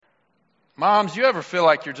Moms, you ever feel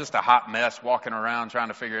like you're just a hot mess walking around trying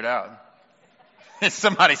to figure it out?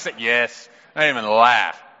 Somebody said, yes. I didn't even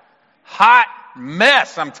laugh. Hot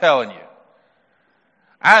mess, I'm telling you.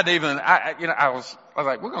 I was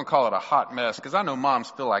like, we're going to call it a hot mess because I know moms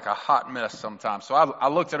feel like a hot mess sometimes. So I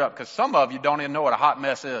looked it up because some of you don't even know what a hot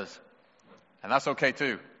mess is. And that's okay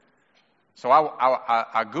too. So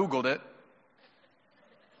I Googled it.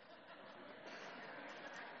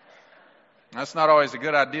 That's not always a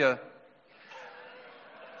good idea.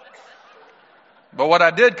 But what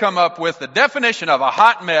I did come up with, the definition of a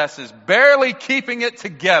hot mess is barely keeping it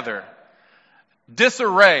together,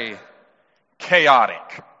 disarray,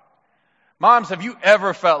 chaotic. Moms, have you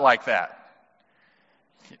ever felt like that?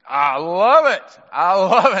 I love it. I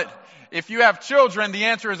love it. If you have children, the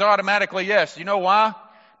answer is automatically yes. You know why?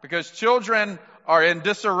 Because children are in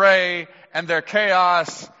disarray and they're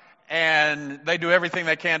chaos and they do everything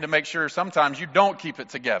they can to make sure sometimes you don't keep it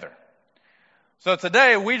together. So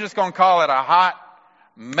today we're just going to call it a hot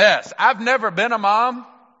mess. I've never been a mom.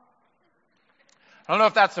 I don't know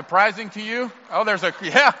if that's surprising to you. Oh,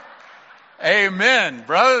 yeah. Amen,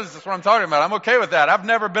 brothers. That's what I'm talking about. I'm okay with that. I've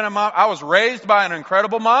never been a mom. I was raised by an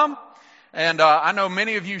incredible mom. And I know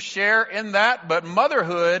many of you share in that. But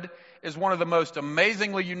motherhood is one of the most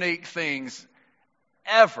amazingly unique things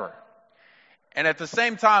ever. And at the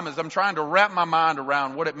same time, as I'm trying to wrap my mind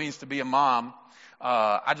around what it means to be a mom,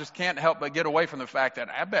 I just can't help but get away from the fact that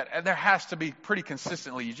I bet there has to be pretty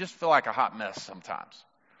consistently, you just feel like a hot mess sometimes.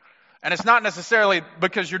 And it's not necessarily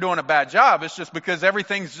because you're doing a bad job. It's just because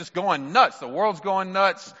everything's just going nuts. The world's going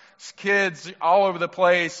nuts. Kids all over the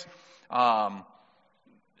place.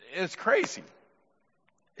 It's crazy.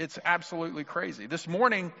 It's absolutely crazy. This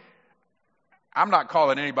morning, I'm not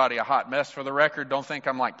calling anybody a hot mess for the record. Don't think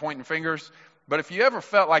I'm like pointing fingers. But if you ever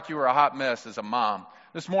felt like you were a hot mess as a mom,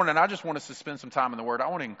 this morning I just want us to spend some time in the Word. I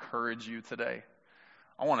want to encourage you today.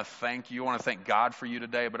 I want to thank you. I want to thank God for you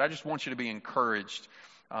today. But I just want you to be encouraged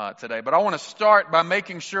today. But I want to start by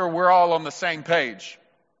making sure we're all on the same page.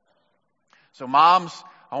 So moms,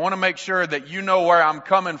 I want to make sure that you know where I'm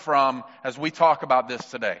coming from as we talk about this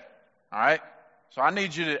today. All right? So I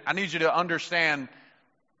need you to understand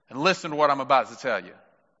and listen to what I'm about to tell you.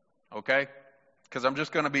 Okay? Because I'm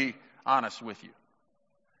just going to be honest with you.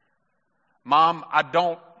 Mom, I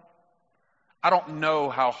don't know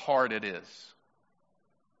how hard it is.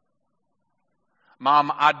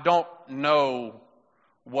 Mom, I don't know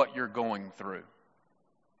what you're going through.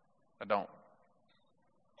 I don't.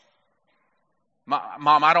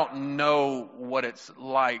 Mom, I don't know what it's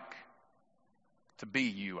like to be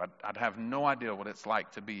you. I'd have no idea what it's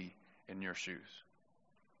like to be in your shoes.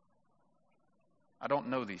 I don't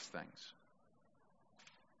know these things.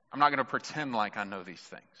 I'm not going to pretend like I know these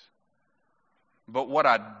things. But what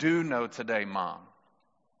I do know today, Mom,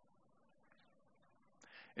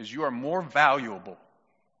 is you are more valuable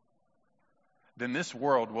than this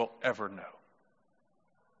world will ever know.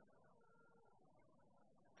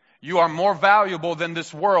 You are more valuable than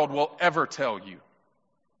this world will ever tell you.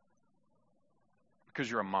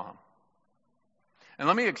 Because you're a mom. And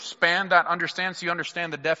let me expand that, so you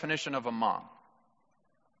understand the definition of a mom.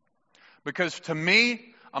 Because to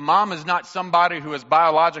me, a mom is not somebody who has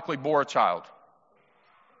biologically bore a child.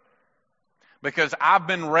 Because I've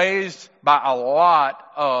been raised by a lot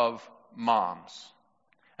of moms.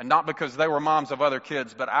 And not because they were moms of other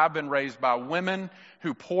kids, but I've been raised by women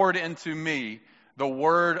who poured into me the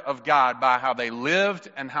Word of God by how they lived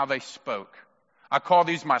and how they spoke. I call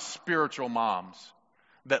these my spiritual moms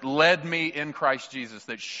that led me in Christ Jesus,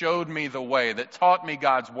 that showed me the way, that taught me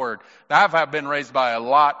God's Word. I've been raised by a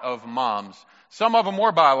lot of moms. Some of them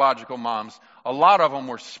were biological moms. A lot of them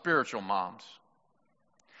were spiritual moms.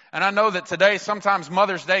 And I know that today, sometimes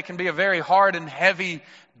Mother's Day can be a very hard and heavy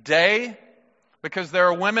day because there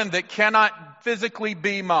are women that cannot physically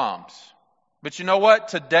be moms. But you know what?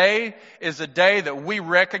 Today is a day that we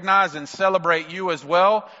recognize and celebrate you as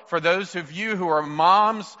well. For those of you who are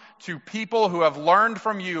moms to people who have learned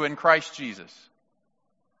from you in Christ Jesus.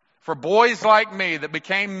 For boys like me that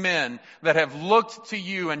became men that have looked to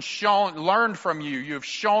you and learned from you. You have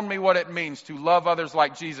shown me what it means to love others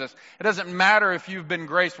like Jesus. It doesn't matter if you've been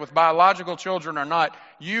graced with biological children or not.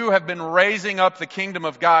 You have been raising up the kingdom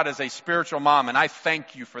of God as a spiritual mom, and I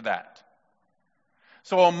thank you for that.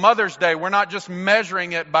 So on Mother's Day, we're not just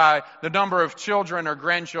measuring it by the number of children or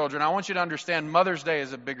grandchildren. I want you to understand Mother's Day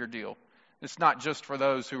is a bigger deal. It's not just for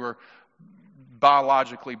those who are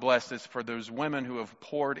biologically blessed. It's for those women who have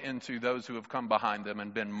poured into those who have come behind them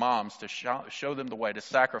and been moms to show them the way to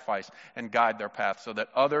sacrifice and guide their path so that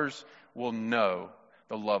others will know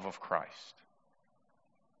the love of Christ.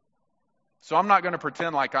 So I'm not going to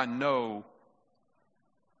pretend like I know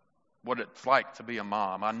what it's like to be a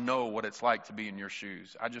mom. I know what it's like to be in your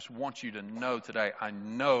shoes. I just want you to know today, I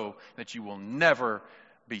know that you will never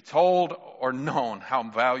be told or known how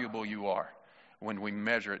valuable you are when we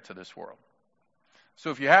measure it to this world. So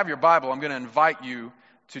if you have your Bible, I'm going to invite you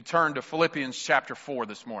to turn to Philippians chapter 4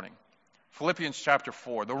 this morning. Philippians chapter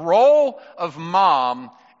 4. The role of mom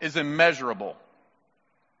is immeasurable.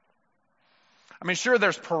 I mean, sure,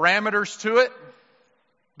 there's parameters to it,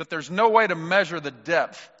 but there's no way to measure the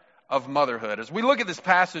depth of motherhood. As we look at this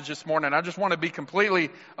passage this morning, I just want to be completely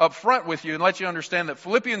upfront with you and let you understand that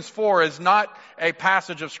Philippians 4 is not a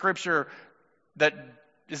passage of Scripture that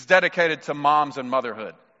is dedicated to moms and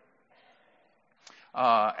motherhood.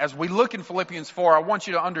 As we look in Philippians 4, I want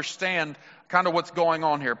you to understand kind of what's going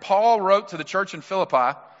on here. Paul wrote to the church in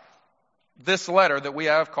Philippi this letter that we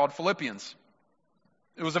have called Philippians.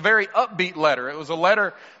 It was a very upbeat letter. It was a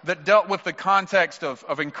letter that dealt with the context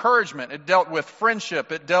of encouragement. It dealt with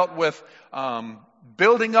friendship. It dealt with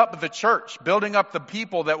building up the church, building up the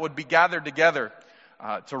people that would be gathered together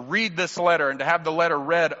to read this letter and to have the letter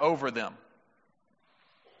read over them.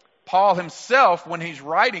 Paul himself, when he's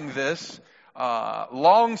writing this,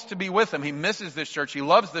 longs to be with them. He misses this church. He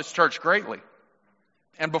loves this church greatly.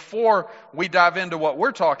 And before we dive into what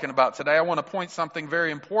we're talking about today, I want to point something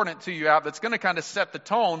very important to you out that's going to kind of set the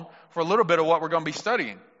tone for a little bit of what we're going to be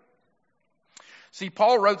studying. See,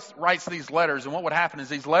 Paul writes these letters, and what would happen is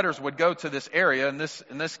these letters would go to this area, in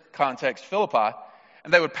this context, Philippi,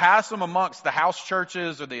 and they would pass them amongst the house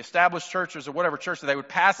churches or the established churches or whatever church. They would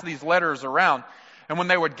pass these letters around. And when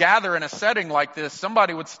they would gather in a setting like this,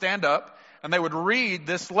 somebody would stand up and they would read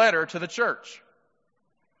this letter to the church.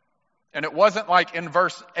 And it wasn't like in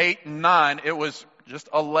verse 8 and 9, it was just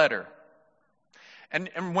a letter.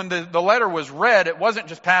 And when the letter was read, it wasn't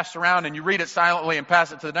just passed around and you read it silently and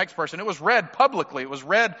pass it to the next person. It was read publicly. It was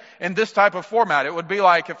read in this type of format. It would be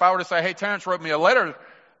like if I were to say, hey, Terrence wrote me a letter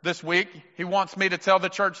this week. He wants me to tell the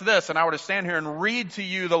church this. And I were to stand here and read to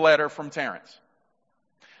you the letter from Terrence,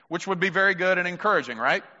 which would be very good and encouraging,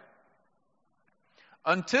 right?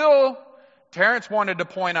 Until Terrence wanted to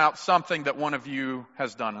point out something that one of you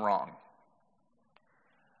has done wrong.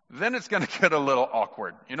 Then it's going to get a little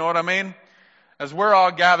awkward. You know what I mean? As we're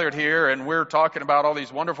all gathered here and we're talking about all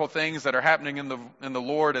these wonderful things that are happening in the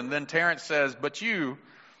Lord, and then Terrence says, but you,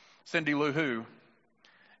 Cindy Lou Who,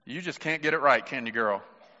 you just can't get it right, can you, girl?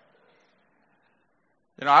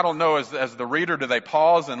 You know, I don't know, as the reader, do they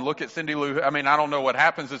pause and look at Cindy Lou Who? I mean, I don't know what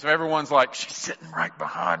happens if everyone's like, she's sitting right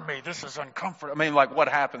behind me. This is uncomfortable. I mean, like, what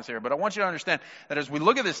happens here? But I want you to understand that as we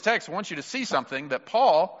look at this text, I want you to see something that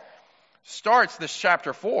Paul starts this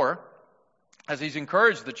chapter 4, as he's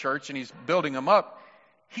encouraged the church and he's building them up,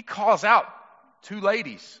 he calls out two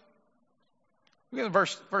ladies. Look at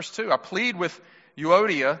verse 2. I plead with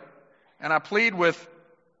Euodia and I plead with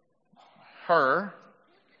her.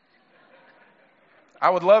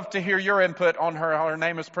 I would love to hear your input on her, how her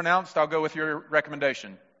name is pronounced. I'll go with your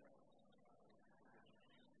recommendation.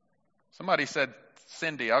 Somebody said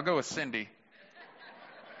Cindy. I'll go with Cindy.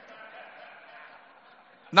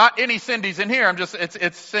 Not any Cindy's in here.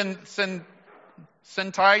 It's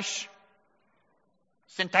Sintaish?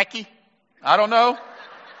 Sintaki? I don't know.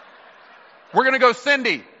 We're going to go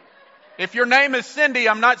Cindy. If your name is Cindy,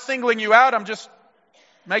 I'm not singling you out. I'm just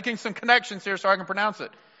making some connections here so I can pronounce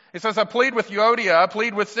it. It says, I plead with Euodia, I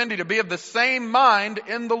plead with Cindy to be of the same mind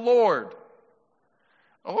in the Lord.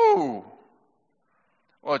 Oh.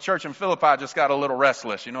 Well, the church in Philippi just got a little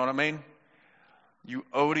restless. You know what I mean?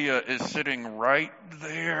 Euodia is sitting right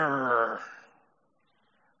there.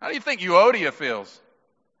 How do you think Euodia feels?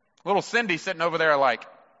 Little Cindy sitting over there like,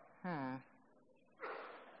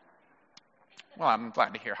 well, I'm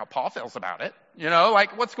glad to hear how Paul feels about it. You know,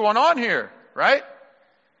 like, what's going on here, right?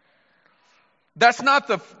 That's not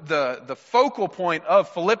the focal point of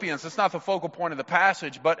Philippians. It's not the focal point of the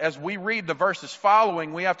passage. But as we read the verses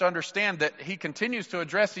following, we have to understand that he continues to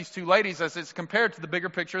address these two ladies as it's compared to the bigger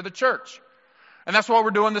picture of the church. And that's what we're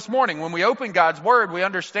doing this morning. When we open God's Word, we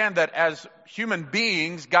understand that as human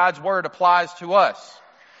beings, God's Word applies to us.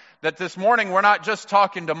 That this morning we're not just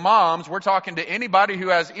talking to moms, we're talking to anybody who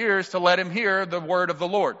has ears to let him hear the Word of the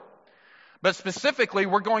Lord. But specifically,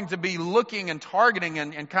 we're going to be looking and targeting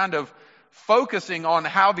and kind of focusing on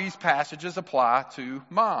how these passages apply to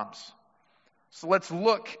moms. So let's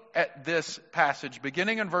look at this passage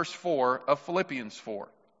beginning in verse 4 of Philippians 4.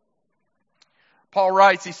 Paul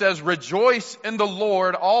writes, he says, rejoice in the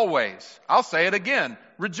Lord always. I'll say it again.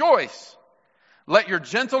 Rejoice. Let your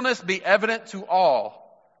gentleness be evident to all.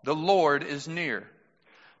 The Lord is near.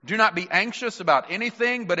 Do not be anxious about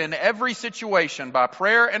anything, but in every situation, by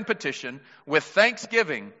prayer and petition, with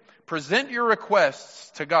thanksgiving, present your requests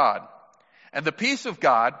to God. And the peace of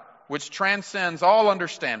God, which transcends all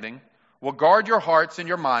understanding, will guard your hearts and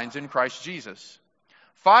your minds in Christ Jesus.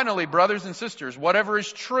 Finally, brothers and sisters, whatever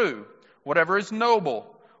is true, whatever is noble,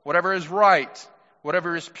 whatever is right,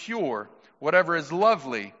 whatever is pure, whatever is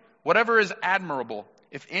lovely, whatever is admirable,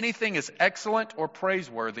 if anything is excellent or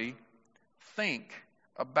praiseworthy, think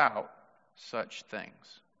about such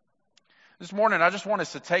things. This morning, I just want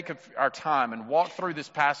us to take our time and walk through this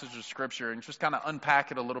passage of Scripture and just kind of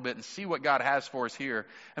unpack it a little bit and see what God has for us here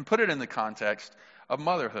and put it in the context of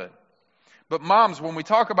motherhood. But moms, when we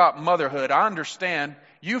talk about motherhood, I understand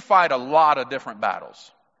you fight a lot of different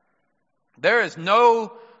battles. There is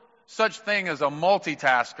no such thing as a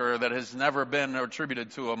multitasker that has never been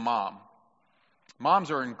attributed to a mom.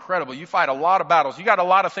 Moms are incredible. You fight a lot of battles. You got a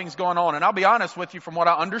lot of things going on. And I'll be honest with you, from what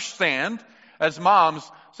I understand as moms,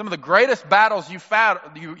 some of the greatest battles you fight,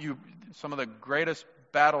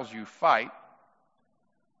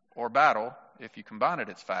 or battle, if you combine it,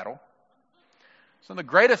 it's battle. Some of the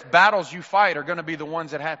greatest battles you fight are going to be the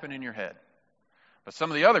ones that happen in your head. But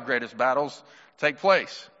some of the other greatest battles take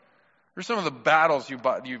place. Here's some of the battles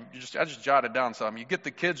I just jotted down some. You get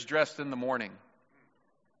the kids dressed in the morning.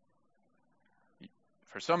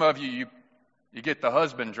 For some of you, you get the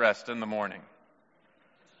husband dressed in the morning.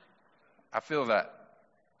 I feel that.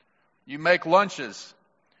 You make lunches.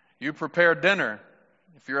 You prepare dinner.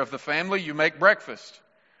 If you're of the family, you make breakfast.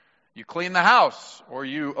 You clean the house, or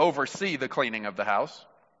you oversee the cleaning of the house.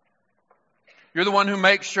 You're the one who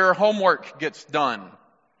makes sure homework gets done.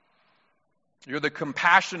 You're the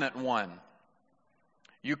compassionate one.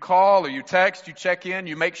 You call or you text, you check in,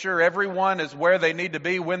 you make sure everyone is where they need to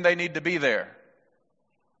be when they need to be there.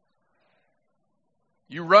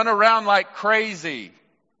 You run around like crazy,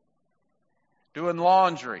 doing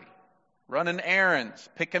laundry, running errands,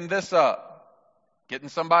 picking this up, getting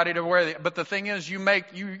somebody to wear it. But the thing is, you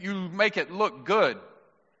make it look good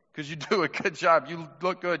because you do a good job. You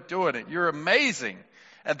look good doing it. You're amazing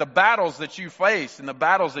at the battles that you face and the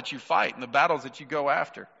battles that you fight and the battles that you go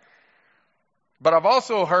after. But I've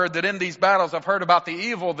also heard that in these battles, I've heard about the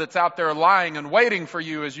evil that's out there lying and waiting for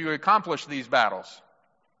you as you accomplish these battles.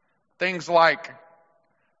 Things like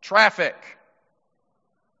traffic.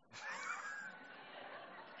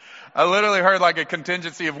 I literally heard like a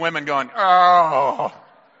contingency of women going, "Oh,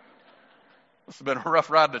 this has been a rough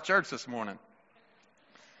ride to church this morning."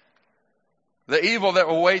 The evil that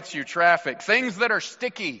awaits you, traffic. Things that are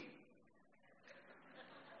sticky.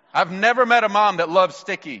 I've never met a mom that loves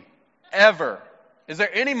sticky, ever. Is there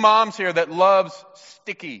any moms here that loves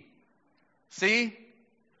sticky? See?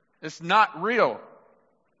 It's not real.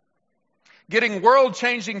 Getting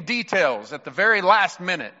world-changing details at the very last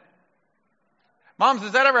minute. Moms,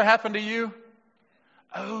 does that ever happen to you?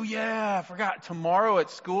 Oh yeah, I forgot tomorrow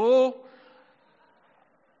at school.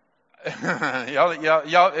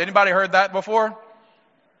 y'all, anybody heard that before?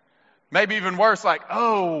 Maybe even worse, like,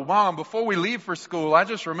 oh, Mom, before we leave for school, I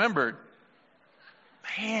just remembered.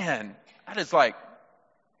 Man, that is like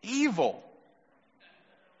evil.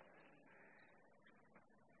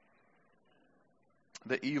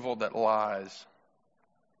 The evil that lies.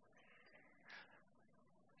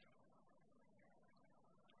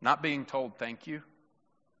 Not being told thank you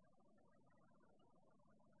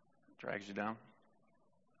drags you down.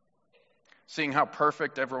 Seeing how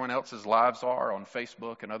perfect everyone else's lives are on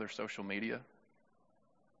Facebook and other social media.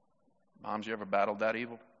 Moms, you ever battled that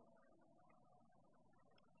evil?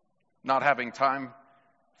 Not having time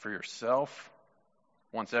for yourself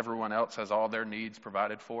once everyone else has all their needs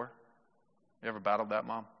provided for. You ever battled that,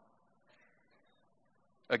 Mom?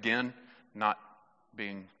 Again, not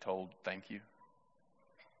being told thank you.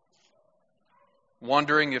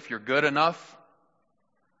 Wondering if you're good enough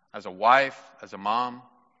as a wife, as a mom.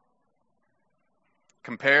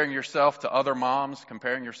 Comparing yourself to other moms,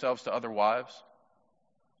 comparing yourselves to other wives.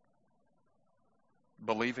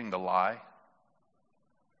 Believing the lie.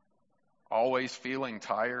 Always feeling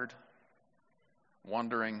tired.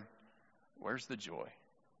 Wondering, where's the joy?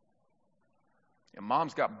 And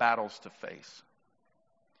Mom's got battles to face.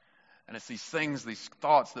 And it's these things, these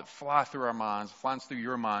thoughts that fly through our minds, flies through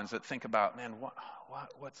your minds that think about, man,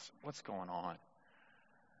 what's going on?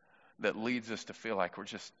 That leads us to feel like we're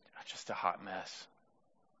just a hot mess.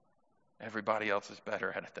 Everybody else is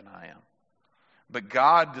better at it than I am. But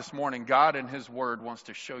God this morning, God in His Word wants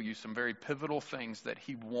to show you some very pivotal things that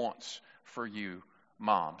He wants for you,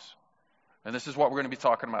 moms. And this is what we're going to be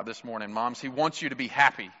talking about this morning, moms. He wants you to be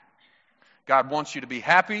happy. God wants you to be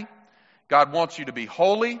happy. God wants you to be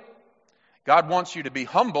holy. God wants you to be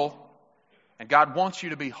humble, and God wants you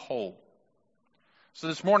to be whole. So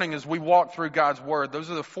this morning, as we walk through God's Word, those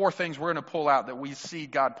are the 4 things we're going to pull out that we see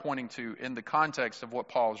God pointing to in the context of what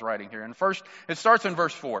Paul is writing here. And first, it starts in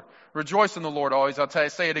verse 4. Rejoice in the Lord always.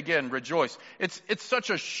 Say it again, rejoice. It's such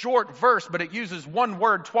a short verse, but it uses one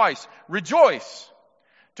word twice. Rejoice.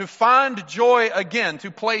 To find joy again,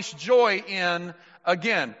 to place joy in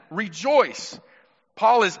again. Rejoice.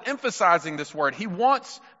 Paul is emphasizing this word. He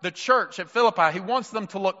wants the church at Philippi, he wants them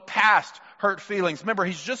to look past hurt feelings. Remember,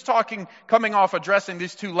 he's just coming off addressing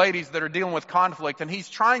these 2 ladies that are dealing with conflict, and he's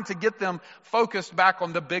trying to get them focused back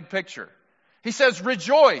on the big picture. He says,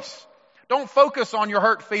 rejoice. Don't focus on your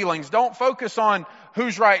hurt feelings. Don't focus on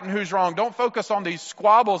who's right and who's wrong. Don't focus on these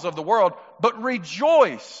squabbles of the world, but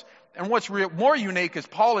rejoice. And what's more unique is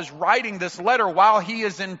Paul is writing this letter while he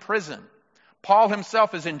is in prison. Paul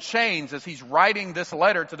himself is in chains as he's writing this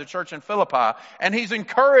letter to the church in Philippi, and he's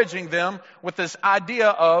encouraging them with this idea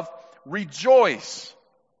of rejoice.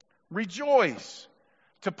 Rejoice.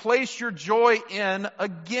 To place your joy in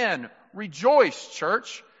again. Rejoice,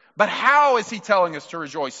 church. But how is he telling us to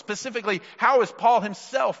rejoice? Specifically, how is Paul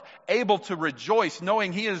himself able to rejoice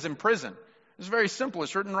knowing he is in prison? It's very simple.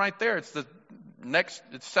 It's written right there. It's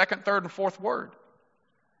it's second, third, and fourth word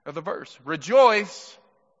of the verse. Rejoice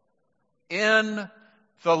in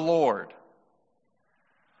the Lord.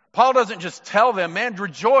 Paul doesn't just tell them, man,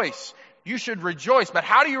 rejoice. You should rejoice. But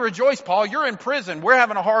how do you rejoice, Paul? You're in prison. We're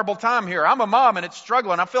having a horrible time here. I'm a mom and it's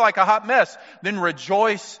struggling. I feel like a hot mess. Then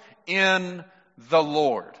rejoice in the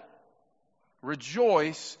Lord.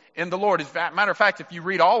 Rejoice in the Lord. As a matter of fact, if you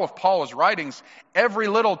read all of Paul's writings, every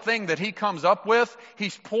little thing that he comes up with,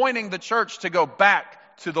 he's pointing the church to go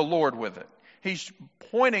back to the Lord with it. He's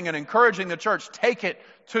pointing and encouraging the church, take it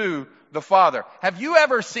to the Father. Have you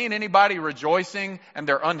ever seen anybody rejoicing and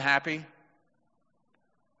they're unhappy?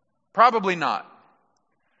 Probably not.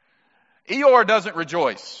 Eeyore doesn't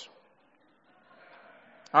rejoice.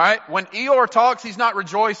 All right? When Eeyore talks, he's not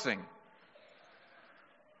rejoicing.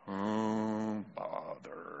 Oh,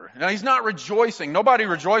 bother. No, he's not rejoicing. Nobody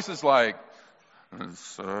rejoices like, it's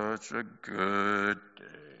such a good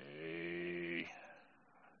day.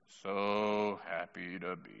 So happy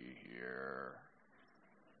to be here.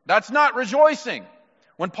 That's not rejoicing.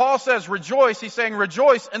 When Paul says rejoice, he's saying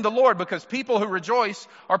rejoice in the Lord, because people who rejoice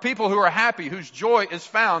are people who are happy, whose joy is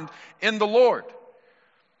found in the Lord.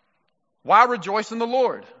 Why rejoice in the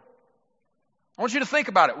Lord? I want you to think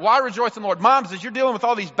about it. Why rejoice in the Lord? Moms, as you're dealing with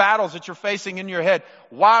all these battles that you're facing in your head,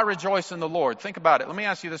 why rejoice in the Lord? Think about it. Let me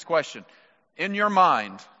ask you this question. In your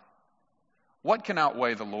mind, what can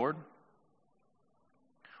outweigh the Lord?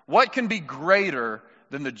 What can be greater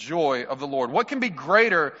than the joy of the Lord? What can be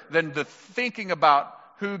greater than the thinking about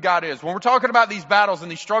who God is? When we're talking about these battles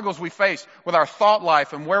and these struggles we face with our thought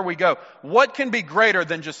life and where we go, what can be greater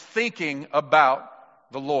than just thinking about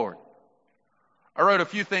the Lord? I wrote a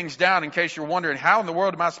few things down in case you're wondering, how in the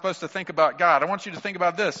world am I supposed to think about God? I want you to think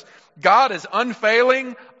about this. God is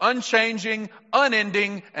unfailing, unchanging,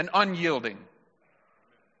 unending, and unyielding.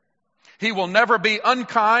 He will never be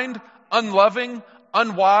unkind, unloving,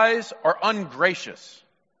 unwise, or ungracious.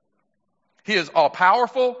 He is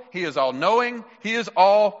all-powerful. He is all-knowing. He is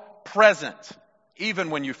all-present, even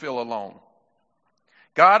when you feel alone.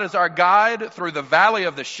 God is our guide through the valley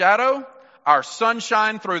of the shadow, our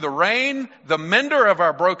sunshine through the rain, the mender of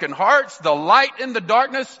our broken hearts, the light in the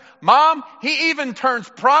darkness. Mom, He even turns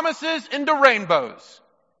promises into rainbows.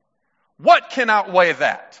 What can outweigh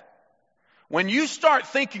that? When you start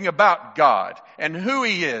thinking about God and who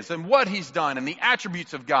He is and what He's done and the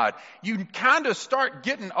attributes of God, you kind of start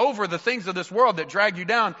getting over the things of this world that drag you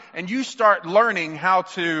down, and you start learning how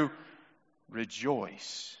to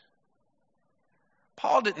rejoice.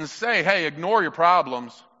 Paul didn't say, hey, ignore your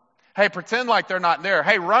problems. Hey, pretend like they're not there.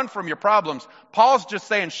 Hey, run from your problems. Paul's just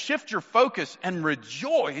saying, shift your focus and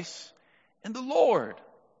rejoice in the Lord.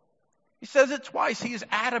 He says it twice. He is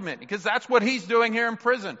adamant because that's what he's doing here in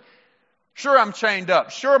prison. Sure, I'm chained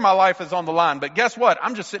up. Sure, my life is on the line. But guess what?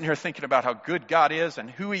 I'm just sitting here thinking about how good God is and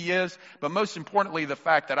who He is. But most importantly, the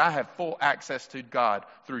fact that I have full access to God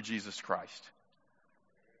through Jesus Christ.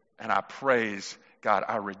 And I praise God.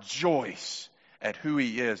 I rejoice at who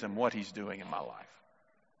He is and what He's doing in my life.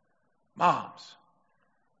 Moms,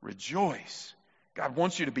 rejoice. God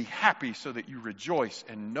wants you to be happy so that you rejoice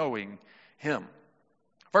in knowing Him.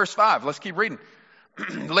 Verse 5, let's keep reading.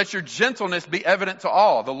 Let your gentleness be evident to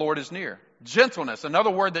all. The Lord is near. Gentleness, another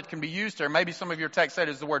word that can be used here, maybe some of your text said,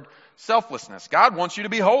 is the word selflessness. God wants you to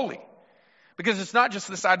be holy. Because it's not just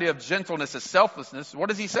this idea of gentleness as selflessness. What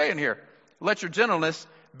is He saying here? Let your gentleness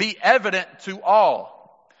be evident to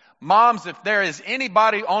all. Moms, if there is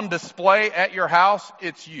anybody on display at your house,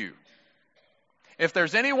 it's you. If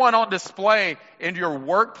there's anyone on display in your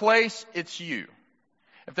workplace, it's you.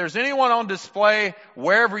 If there's anyone on display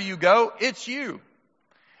wherever you go, it's you.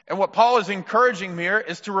 And what Paul is encouraging here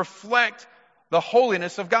is to reflect the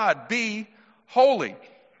holiness of God. Be holy.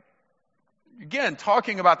 Again,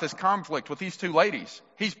 talking about this conflict with these two ladies.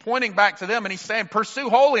 He's pointing back to them and he's saying, pursue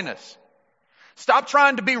holiness. Stop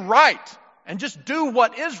trying to be right and just do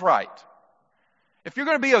what is right. If you're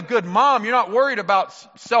going to be a good mom, you're not worried about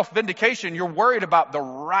self-vindication. You're worried about the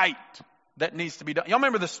right that needs to be done. Y'all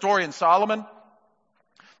remember the story in Solomon?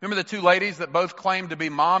 Remember the two ladies that both claimed to be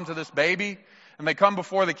moms of this baby? And they come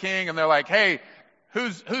before the king and they're like, hey,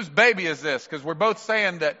 whose baby is this? Because we're both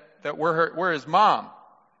saying that we're his mom.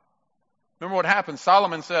 Remember what happened?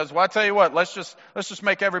 Solomon says, well, I tell you what, let's just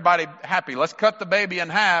make everybody happy. Let's cut the baby in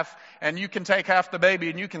half and you can take half the baby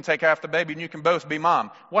and you can take half the baby and you can both be mom.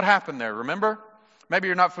 What happened there? Remember? Maybe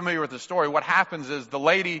you're not familiar with the story. What happens is the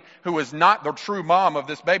lady who is not the true mom of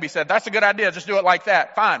this baby said, that's a good idea. Just do it like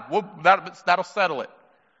that. Fine. That'll settle it.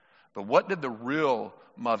 But what did the real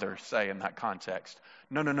mother say in that context?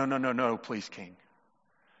 No, please, king.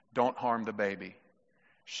 Don't harm the baby.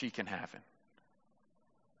 She can have him.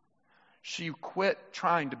 She quit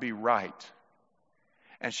trying to be right,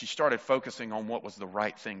 and she started focusing on what was the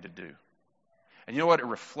right thing to do. And you know what it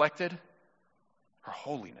reflected? Her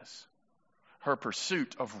holiness, her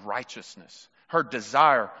pursuit of righteousness, her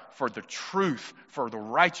desire for the truth, for the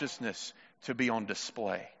righteousness to be on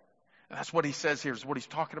display. And that's what he says here, is what he's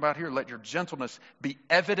talking about here. Let your gentleness be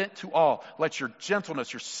evident to all. Let your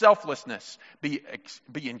gentleness, your selflessness be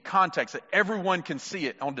in context, that everyone can see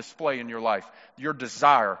it on display in your life. Your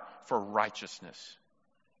desire for righteousness.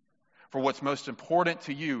 For what's most important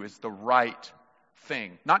to you is the right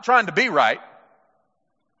thing. Not trying to be right,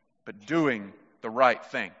 but doing the right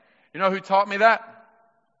thing. You know who taught me that?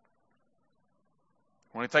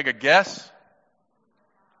 Want to take a guess?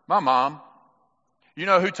 My mom. You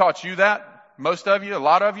know who taught you that? Most of you, a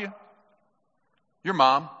lot of you? Your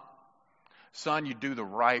mom. Son, you do the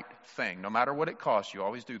right thing. No matter what it costs, you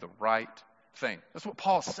always do the right thing. That's what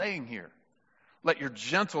Paul's saying here. Let your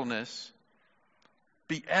gentleness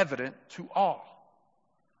be evident to all.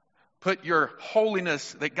 Put your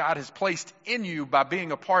holiness that God has placed in you by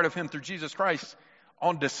being a part of Him through Jesus Christ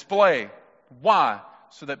on display. Why?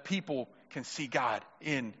 So that people can see God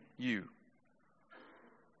in you.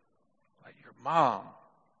 Let your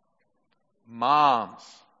moms,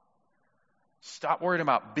 stop worrying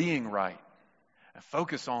about being right and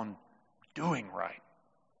focus on doing right.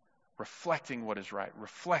 Reflecting what is right,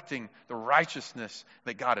 reflecting the righteousness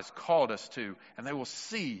that God has called us to, and they will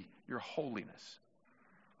see your holiness,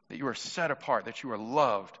 that you are set apart, that you are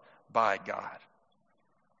loved by God.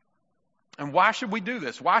 And why should we do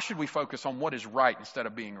this? Why should we focus on what is right instead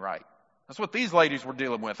of being right? That's what these ladies were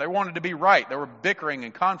dealing with. They wanted to be right. They were bickering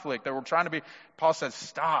and conflict. They were trying to be. Paul says,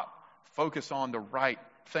 stop. Focus on the right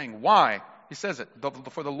thing. Why? He says it,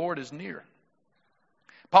 for the Lord is near.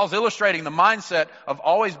 Paul's illustrating the mindset of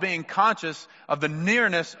always being conscious of the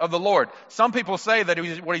nearness of the Lord. Some people say that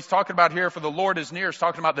what he's talking about here, for the Lord is near, is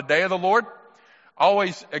talking about the day of the Lord.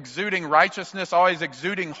 Always exuding righteousness, always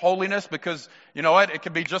exuding holiness, because you know what? It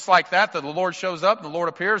could be just like that the Lord shows up and the Lord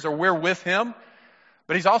appears, or we're with Him.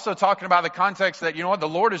 But he's also talking about the context that, you know what? The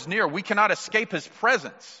Lord is near. We cannot escape His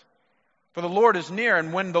presence. For the Lord is near,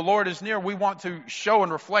 and when the Lord is near, we want to show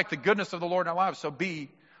and reflect the goodness of the Lord in our lives. So be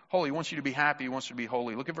holy. He wants you to be happy. He wants you to be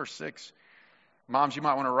holy. Look at verse 6. Moms, you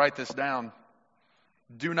might want to write this down.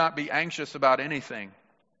 Do not be anxious about anything,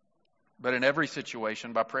 but in every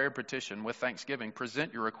situation, by prayer and petition, with thanksgiving,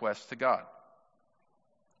 present your requests to God.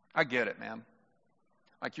 I get it, man.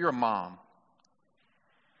 Like, you're a mom.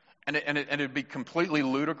 And it'd be completely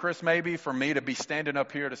ludicrous maybe for me to be standing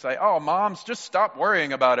up here to say, oh, moms, just stop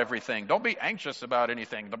worrying about everything. Don't be anxious about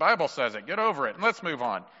anything. The Bible says it. Get over it and let's move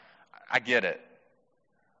on. I get it.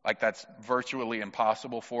 Like, that's virtually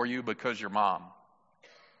impossible for you because you're mom.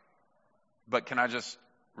 But can I just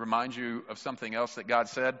remind you of something else that God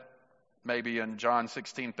said? Maybe in John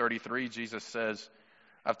 16:33, Jesus says,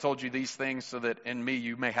 I've told you these things so that in me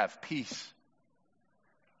you may have peace.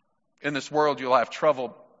 In this world you'll have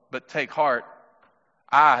trouble, but take heart.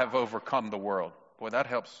 I have overcome the world. Boy, that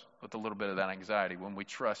helps with a little bit of that anxiety when we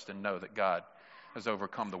trust and know that God has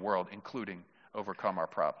overcome the world, including overcome our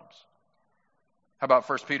problems. How about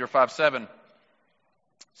 1 Peter 5:7? It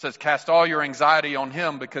says, cast all your anxiety on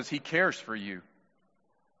Him because He cares for you.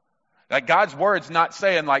 Like, God's word's not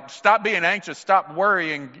saying, like, stop being anxious, stop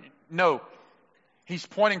worrying. No. He's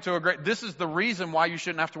pointing to this is the reason why you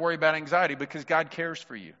shouldn't have to worry about anxiety, because God cares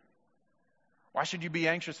for you. Why should you be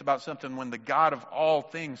anxious about something when the God of all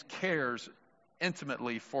things cares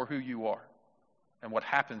intimately for who you are and what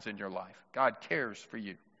happens in your life? God cares for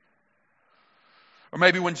you. Or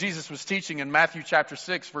maybe when Jesus was teaching in Matthew chapter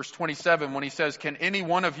 6, verse 27, when he says, can any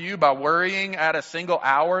one of you, by worrying, add a single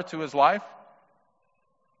hour to his life?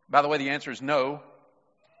 By the way, the answer is no.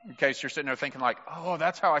 In case you're sitting there thinking like, oh,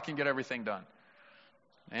 that's how I can get everything done.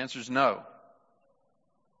 The answer is no.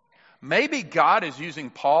 Maybe God is using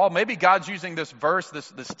Paul. Maybe God's using this verse,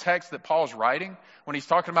 this text that Paul's writing when he's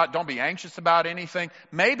talking about don't be anxious about anything.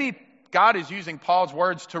 Maybe God is using Paul's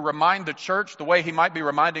words to remind the church the way he might be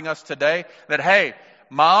reminding us today that, hey,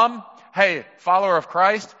 mom, hey, follower of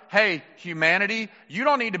Christ, hey, humanity, you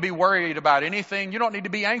don't need to be worried about anything. You don't need to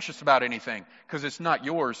be anxious about anything because it's not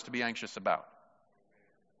yours to be anxious about.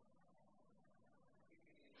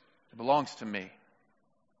 It belongs to me.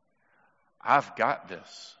 I've got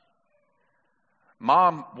this.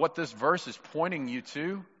 Mom, what this verse is pointing you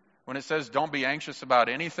to when it says don't be anxious about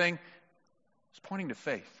anything, it's pointing to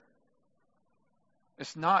faith.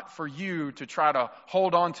 It's not for you to try to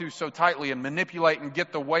hold on to so tightly and manipulate and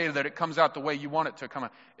get the way that it comes out the way you want it to come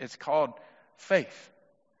out. It's called faith.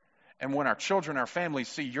 And when our children, our families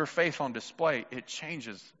see your faith on display, it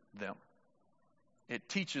changes them. It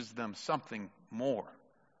teaches them something more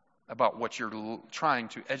about what you're trying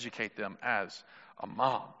to educate them as a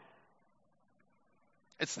mom.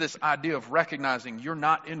 It's this idea of recognizing you're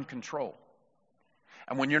not in control.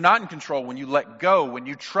 And when you're not in control, when you let go, when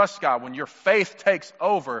you trust God, when your faith takes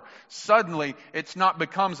over, suddenly it's not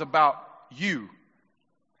becomes about you.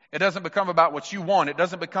 It doesn't become about what you want. It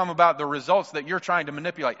doesn't become about the results that you're trying to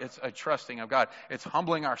manipulate. It's a trusting of God. It's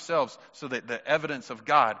humbling ourselves so that the evidence of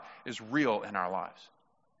God is real in our lives.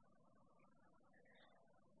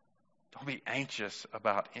 Don't be anxious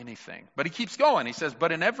about anything. But he keeps going. He says,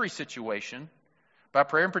 but in every situation, by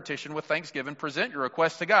prayer and petition with thanksgiving, present your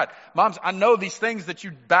requests to God. Moms, I know these things that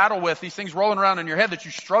you battle with, these things rolling around in your head that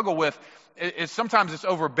you struggle with, sometimes it's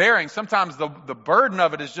overbearing. Sometimes the burden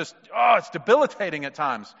of it is just, it's debilitating at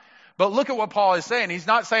times. But look at what Paul is saying. He's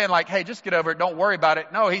not saying like, hey, just get over it, don't worry about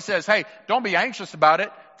it. No, he says, hey, don't be anxious about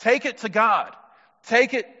it. Take it to God.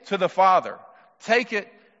 Take it to the Father. Take it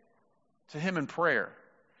to Him in prayer.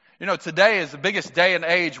 You know, today is the biggest day and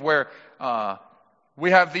age where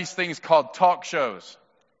we have these things called talk shows.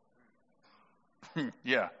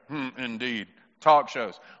 Yeah, indeed. Talk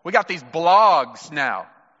shows. We got these blogs now.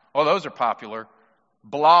 Oh, those are popular.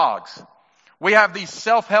 Blogs. We have these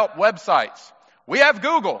self-help websites. We have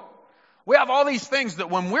Google. We have all these things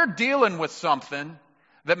that when we're dealing with something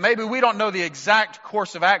that maybe we don't know the exact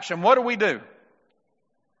course of action, what do?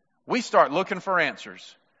 We start looking for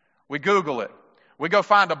answers. We Google it. We go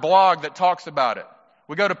find a blog that talks about it.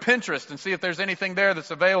 We go to Pinterest and see if there's anything there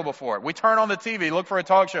that's available for it. We turn on the TV, look for a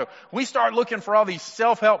talk show. We start looking for all these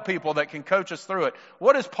self-help people that can coach us through it.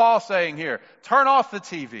 What is Paul saying here? Turn off the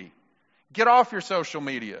TV. Get off your social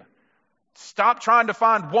media. Stop trying to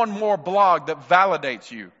find one more blog that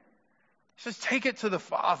validates you. He says, take it to the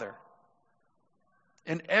Father.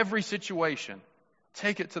 In every situation,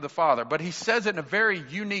 take it to the Father. But he says it in a very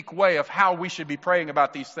unique way of how we should be praying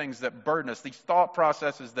about these things that burden us, these thought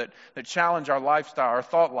processes that challenge our lifestyle, our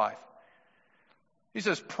thought life. He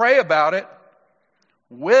says, pray about it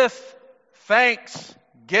with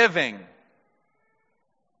thanksgiving.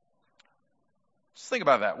 Just think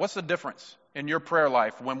about that. What's the difference in your prayer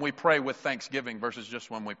life when we pray with thanksgiving versus just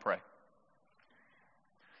when we pray?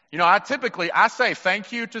 You know, I say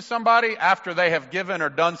thank you to somebody after they have given or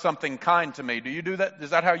done something kind to me. Do you do that? Is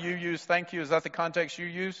that how you use thank you? Is that the context you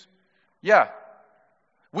use? Yeah.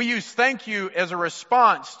 We use thank you as a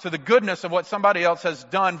response to the goodness of what somebody else has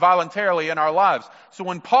done voluntarily in our lives. So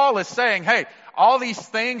when Paul is saying, hey, all these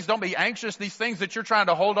things, don't be anxious, these things that you're trying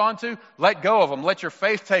to hold on to, let go of them. Let your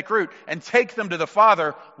faith take root and take them to the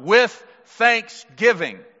Father with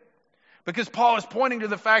thanksgiving. Because Paul is pointing to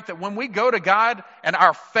the fact that when we go to God and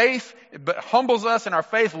our faith humbles us and our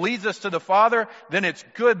faith leads us to the Father, then it's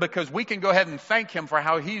good because we can go ahead and thank Him for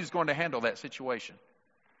how He's going to handle that situation.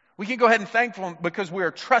 We can go ahead and thank Him because we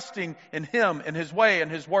are trusting in Him, in His way,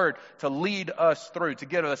 and His Word to lead us through, to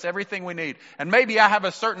give us everything we need. And maybe I have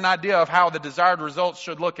a certain idea of how the desired results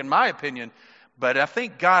should look, in my opinion, but I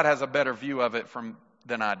think God has a better view of it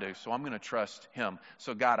than I do. So I'm going to trust Him.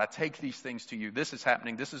 So God, I take these things to you. This is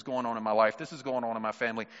happening. This is going on in my life. This is going on in my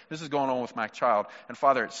family. This is going on with my child. And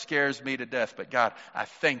Father, it scares me to death. But God, I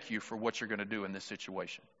thank you for what you're going to do in this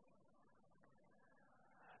situation.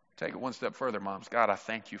 Take it one step further, moms. God, I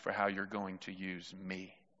thank you for how you're going to use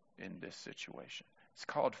me in this situation. It's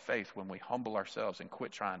called faith when we humble ourselves and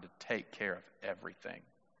quit trying to take care of everything.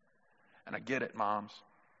 And I get it, moms.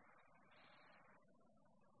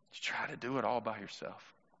 You try to do it all by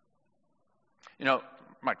yourself. You know,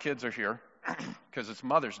 my kids are here because it's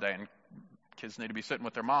Mother's Day and kids need to be sitting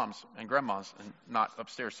with their moms and grandmas and not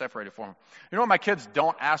upstairs separated from them. You know what my kids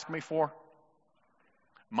don't ask me for?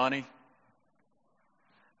 Money.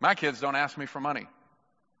 My kids don't ask me for money.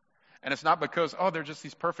 And it's not because, they're just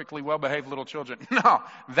these perfectly well-behaved little children. No,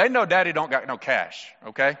 they know Daddy don't got no cash,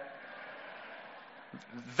 okay?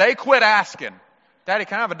 They quit asking. Daddy,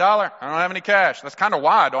 can I have $1? I don't have any cash. That's kind of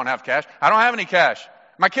why I don't have cash. I don't have any cash.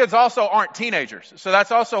 My kids also aren't teenagers, so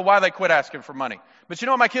that's also why they quit asking for money. But you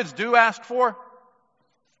know what my kids do ask for?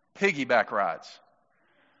 Piggyback rides.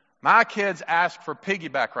 My kids ask for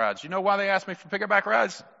piggyback rides. You know why they ask me for piggyback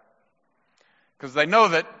rides? Because they know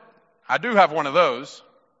that I do have one of those,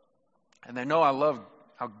 and they know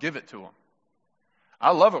I'll give it to them.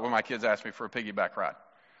 I love it when my kids ask me for a piggyback ride.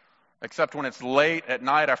 Except when it's late at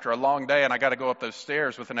night after a long day and I got to go up those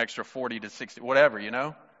stairs with an extra 40 to 60, whatever, you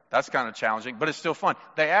know. That's kind of challenging, but it's still fun.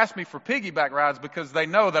 They ask me for piggyback rides because they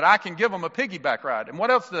know that I can give them a piggyback ride. And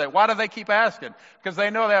what else do they? Why do they keep asking? Because they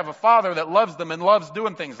know they have a father that loves them and loves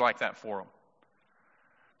doing things like that for them.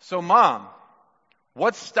 So Mom,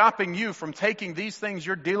 what's stopping you from taking these things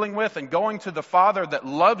you're dealing with and going to the Father that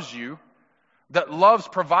loves you, that loves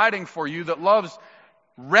providing for you, that loves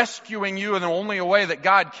rescuing you in the only way that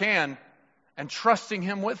God can, and trusting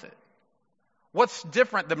Him with it? What's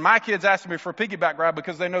different than my kids asking me for a piggyback ride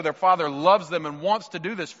because they know their father loves them and wants to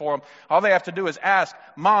do this for them? All they have to do is ask,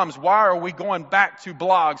 Moms, why are we going back to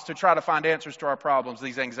blogs to try to find answers to our problems,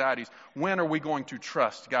 these anxieties? When are we going to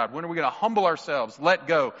trust God? When are we going to humble ourselves, let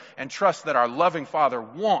go, and trust that our loving Father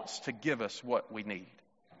wants to give us what we need?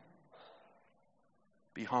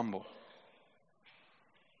 Be humble.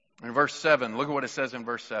 In verse 7, look at what it says in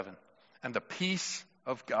verse 7. And the peace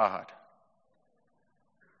of God.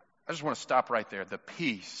 I just want to stop right there. The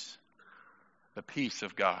peace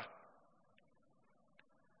of God.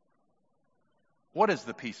 What is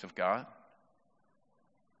the peace of God?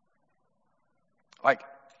 Like,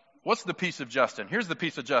 what's the peace of Justin? Here's the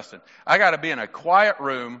peace of Justin. I got to be in a quiet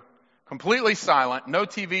room, completely silent, no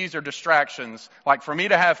TVs or distractions. Like, for me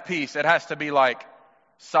to have peace, it has to be like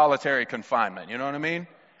solitary confinement. You know what I mean?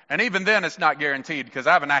 And even then, it's not guaranteed because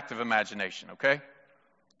I have an active imagination, okay?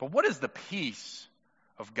 But what is the peace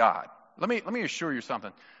of God? Let me assure you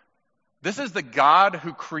something. This is the God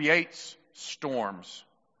who creates storms.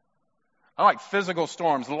 I like physical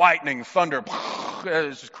storms, lightning, thunder.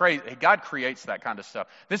 It's just crazy. God creates that kind of stuff.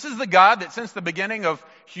 This is the God that since the beginning of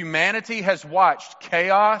humanity has watched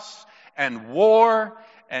chaos and war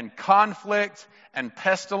and conflict and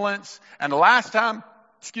pestilence. And the last time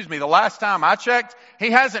I checked,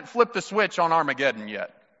 He hasn't flipped the switch on Armageddon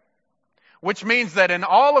yet. Which means that in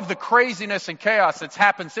all of the craziness and chaos that's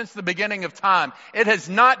happened since the beginning of time, it has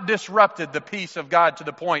not disrupted the peace of God to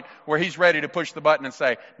the point where He's ready to push the button and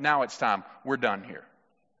say, now it's time. We're done here.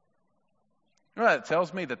 You know what that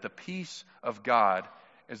tells me? That the peace of God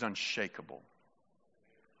is unshakable.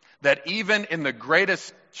 That even in the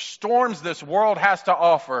greatest storms this world has to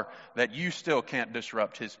offer, that you still can't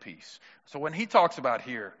disrupt His peace. So when He talks about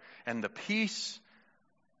here, and the peace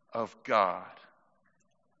of God,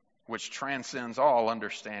 which transcends all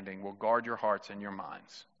understanding, will guard your hearts and your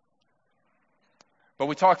minds. But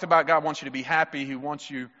we talked about God wants you to be happy. He wants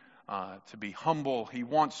you to be humble. He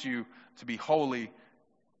wants you to be holy.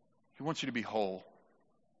 He wants you to be whole.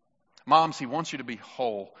 Moms, He wants you to be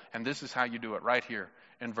whole. And this is how you do it right here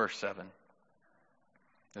in verse 7.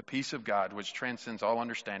 The peace of God, which transcends all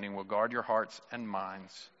understanding, will guard your hearts and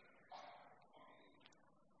minds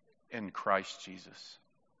in Christ Jesus.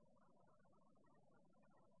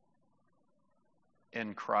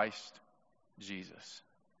 In Christ Jesus.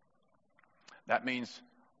 That means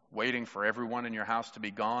waiting for everyone in your house to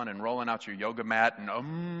be gone and rolling out your yoga mat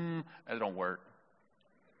and it don't work.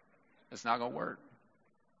 It's not going to work.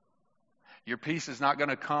 Your peace is not going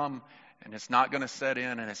to come and it's not going to set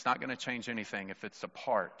in and it's not going to change anything if it's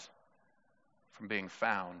apart from being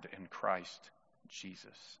found in Christ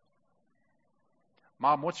Jesus.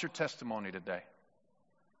 Mom, what's your testimony today?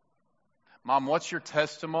 Mom, what's your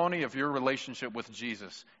testimony of your relationship with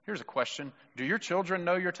Jesus? Here's a question. Do your children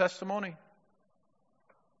know your testimony?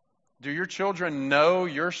 Do your children know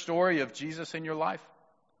your story of Jesus in your life?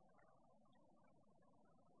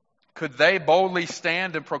 Could they boldly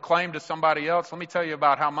stand and proclaim to somebody else? Let me tell you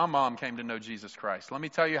about how my mom came to know Jesus Christ. Let me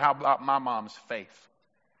tell you how about my mom's faith.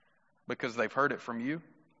 Because they've heard it from you.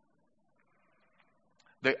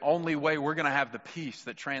 The only way we're going to have the peace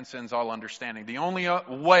that transcends all understanding, the only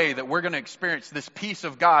way that we're going to experience this peace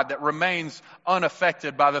of God that remains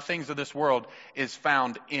unaffected by the things of this world is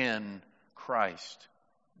found in Christ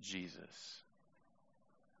Jesus.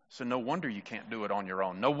 So no wonder you can't do it on your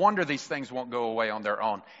own. No wonder these things won't go away on their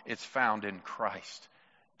own. It's found in Christ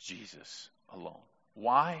Jesus alone.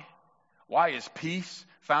 Why? Why is peace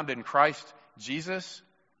found in Christ Jesus?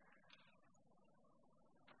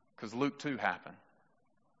 Because Luke 2 happened.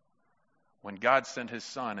 When God sent his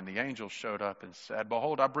son and the angel showed up and said,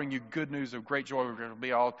 "Behold, I bring you good news of great joy, which will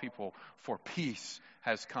be all people, for peace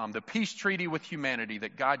has come." The peace treaty with humanity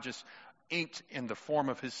that God just inked in the form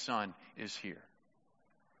of his son is here.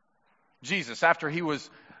 Jesus, after he was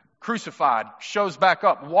crucified, shows back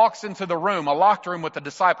up, walks into the room, a locked room with the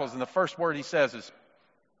disciples, and the first word he says is,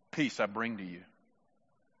 "Peace I bring to you."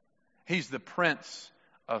 He's the Prince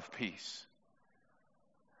of Peace.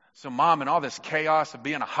 So Mom, and all this chaos of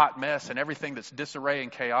being a hot mess and everything that's disarray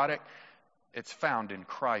and chaotic, it's found in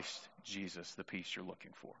Christ Jesus, the peace you're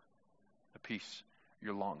looking for, the peace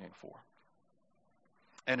you're longing for.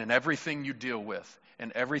 And in everything you deal with,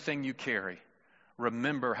 and everything you carry,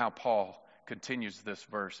 remember how Paul continues this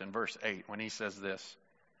verse in verse 8 when he says this,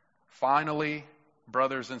 "Finally,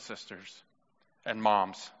 brothers and sisters and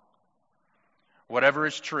moms, whatever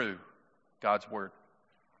is true," God's word,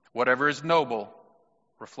 "whatever is noble,"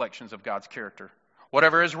 reflections of God's character,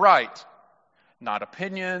 "whatever is right," not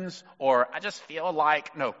opinions or "I just feel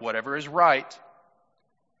like," no, whatever is right,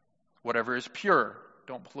 whatever is pure,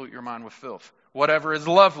 don't pollute your mind with filth, whatever is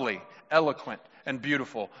lovely, eloquent, and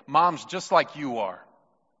beautiful. Moms, just like you are,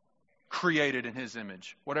 created in his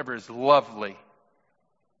image. Whatever is lovely,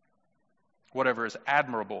 whatever is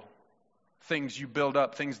admirable, things you build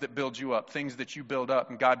up, things that build you up, things that you build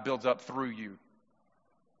up and God builds up through you.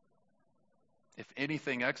 If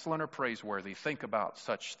anything excellent or praiseworthy, think about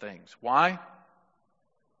such things. Why?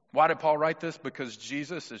 Why did Paul write this? Because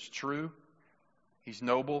Jesus is true. He's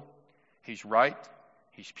noble. He's right.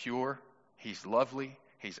 He's pure. He's lovely.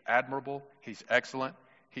 He's admirable. He's excellent.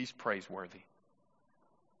 He's praiseworthy.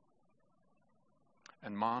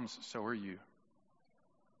 And moms, so are you.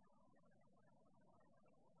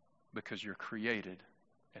 Because you're created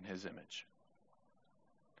in his image.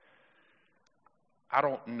 I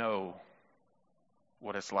don't know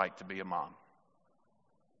what it's like to be a mom.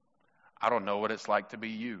 I don't know what it's like to be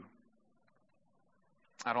you.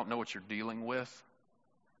 I don't know what you're dealing with.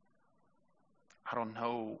 I don't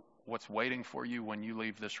know what's waiting for you when you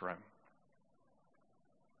leave this room.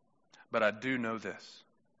 But I do know this.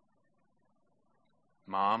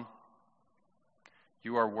 Mom,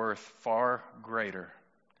 you are worth far greater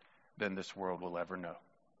than this world will ever know.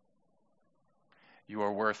 You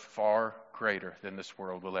are worth far greater than this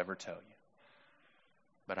world will ever tell you.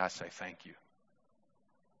 But I say thank you.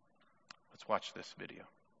 Let's watch this video.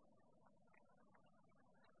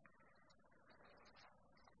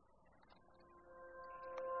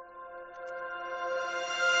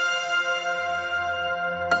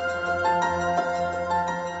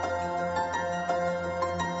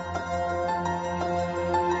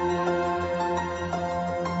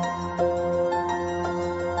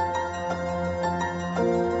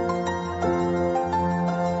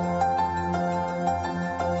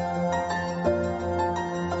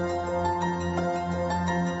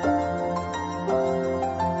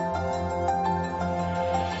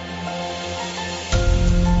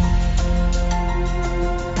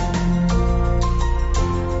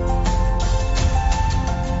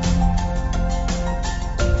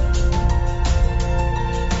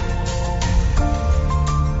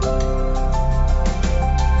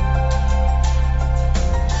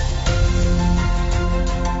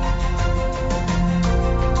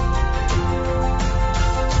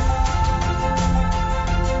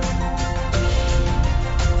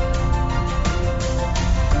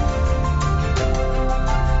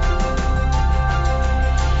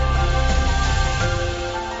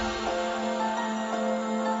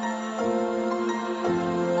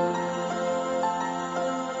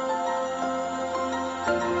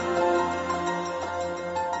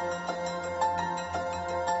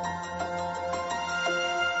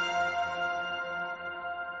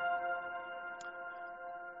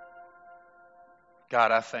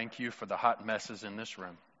 God, I thank you for the hot messes in this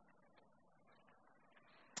room.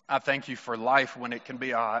 I thank you for life when it can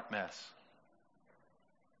be a hot mess.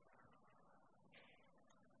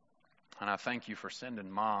 And I thank you for sending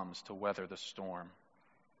moms to weather the storm.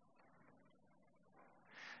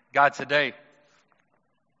 God, today,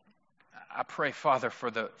 I pray, Father, for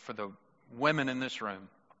the women in this room.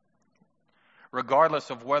 Regardless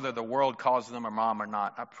of whether the world calls them a mom or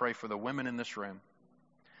not, I pray for the women in this room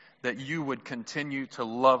that you would continue to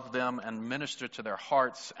love them and minister to their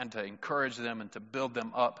hearts and to encourage them and to build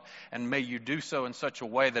them up. And may you do so in such a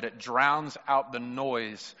way that it drowns out the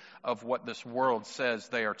noise of what this world says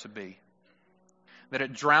they are to be. that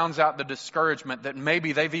it drowns out the discouragement that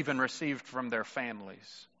maybe they've even received from their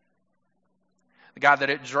families. God, that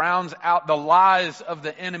it drowns out the lies of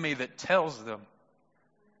the enemy that tells them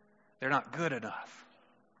they're not good enough.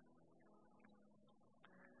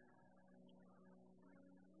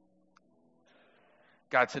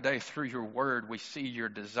 God, today through your word, we see your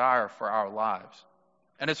desire for our lives.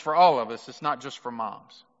 And it's for all of us. It's not just for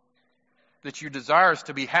moms. That you desire us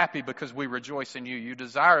to be happy because we rejoice in you. You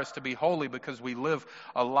desire us to be holy because we live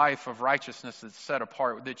a life of righteousness that's set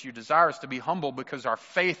apart. That you desire us to be humble because our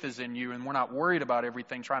faith is in you and we're not worried about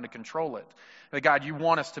everything trying to control it. That God, you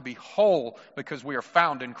want us to be whole because we are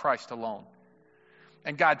found in Christ alone.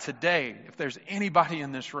 And God, today, if there's anybody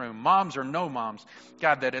in this room, moms or no moms,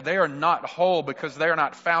 God, that they are not whole because they are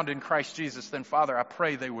not found in Christ Jesus, then Father, I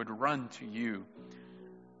pray they would run to you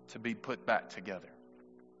to be put back together.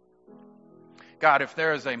 God, if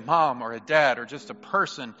there is a mom or a dad or just a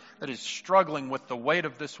person that is struggling with the weight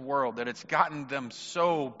of this world, that it's gotten them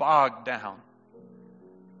so bogged down,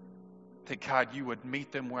 that God, you would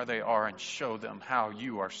meet them where they are and show them how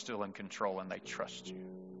you are still in control and they trust you.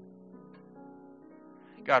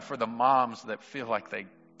 God, for the moms that feel like they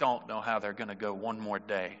don't know how they're going to go one more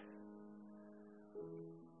day,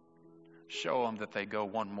 show them that they go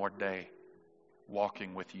one more day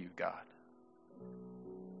walking with you, God.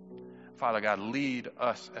 Father God, lead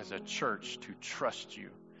us as a church to trust you,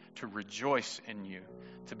 to rejoice in you,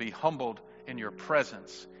 to be humbled in your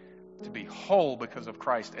presence, to be whole because of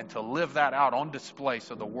Christ, and to live that out on display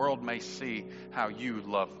so the world may see how you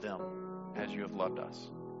love them as you have loved us.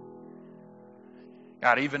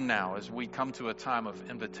 God, even now, as we come to a time of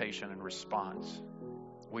invitation and response,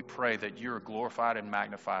 we pray that you are glorified and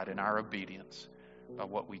magnified in our obedience by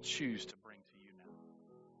what we choose to